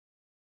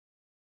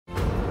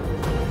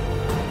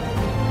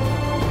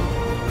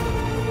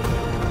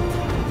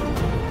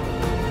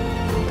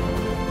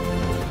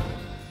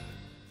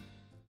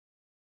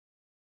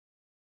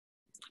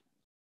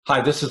Hi,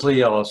 this is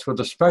Lee Ellis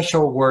with a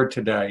special word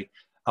today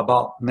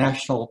about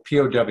National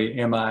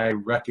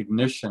POWMIA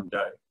Recognition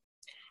Day.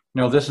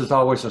 You know, this is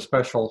always a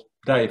special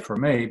day for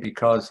me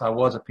because I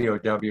was a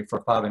POW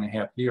for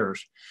 5.5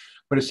 years,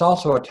 but it's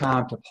also a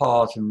time to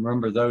pause and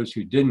remember those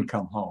who didn't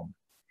come home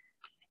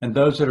and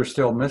those that are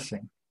still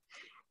missing.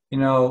 You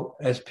know,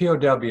 as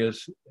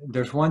POWs,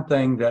 there's one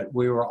thing that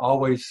we were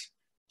always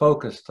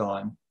focused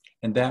on,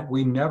 and that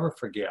we never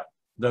forget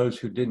those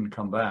who didn't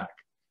come back.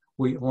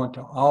 We want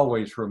to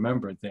always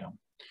remember them.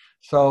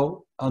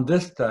 So on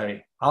this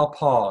day, I'll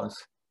pause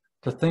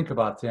to think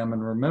about them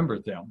and remember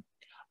them.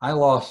 I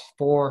lost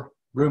 4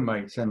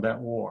 roommates in that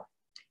war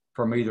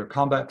from either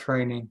combat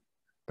training,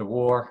 the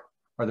war,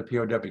 or the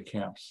POW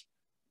camps.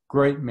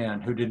 Great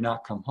men who did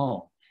not come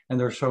home. And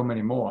there's so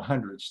many more,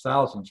 hundreds,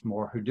 thousands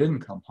more who didn't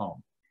come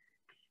home.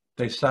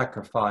 They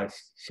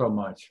sacrificed so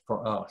much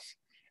for us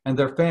and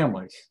their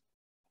families,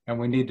 and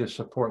we need to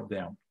support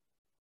them.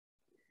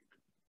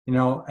 You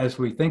know, as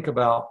we think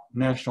about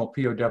National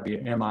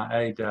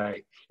POWMIA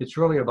Day, it's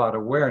really about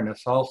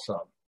awareness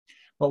also.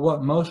 But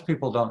what most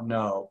people don't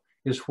know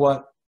is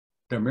what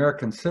the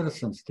American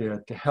citizens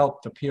did to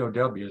help the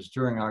POWs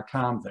during our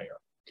time there,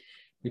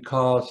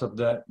 because of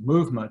that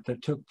movement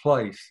that took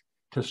place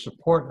to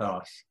support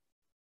us,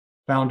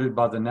 founded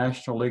by the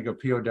National League of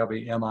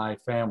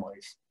POWMIA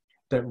Families,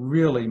 that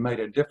really made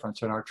a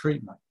difference in our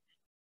treatment.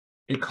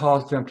 It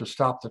caused them to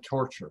stop the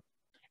torture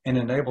and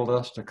enabled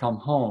us to come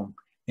home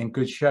in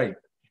good shape,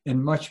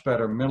 in much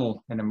better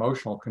mental and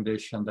emotional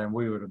condition than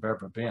we would have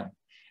ever been.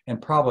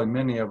 And probably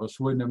many of us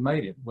wouldn't have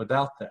made it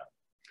without that.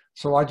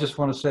 So I just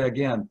want to say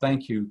again,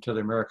 thank you to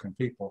the American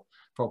people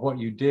for what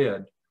you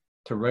did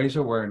to raise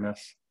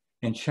awareness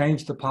and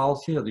change the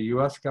policy of the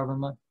US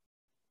government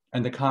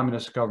and the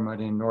communist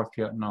government in North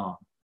Vietnam,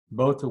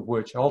 both of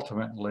which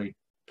ultimately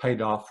paid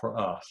off for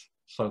us.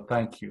 So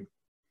thank you.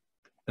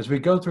 As we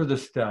go through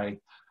this day,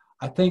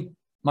 I think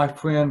my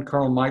friend,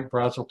 Colonel Mike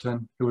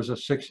Brazelton, who was a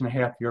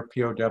 6.5-year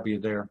POW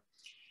there,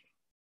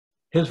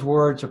 his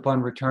words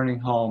upon returning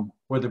home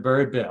were the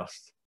very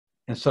best.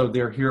 And so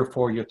they're here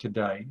for you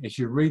today. As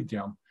you read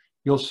them,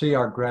 you'll see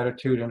our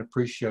gratitude and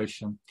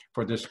appreciation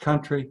for this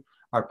country,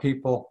 our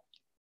people,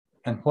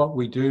 and what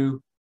we do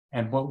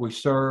and what we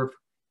serve,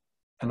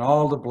 and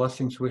all the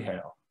blessings we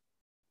have.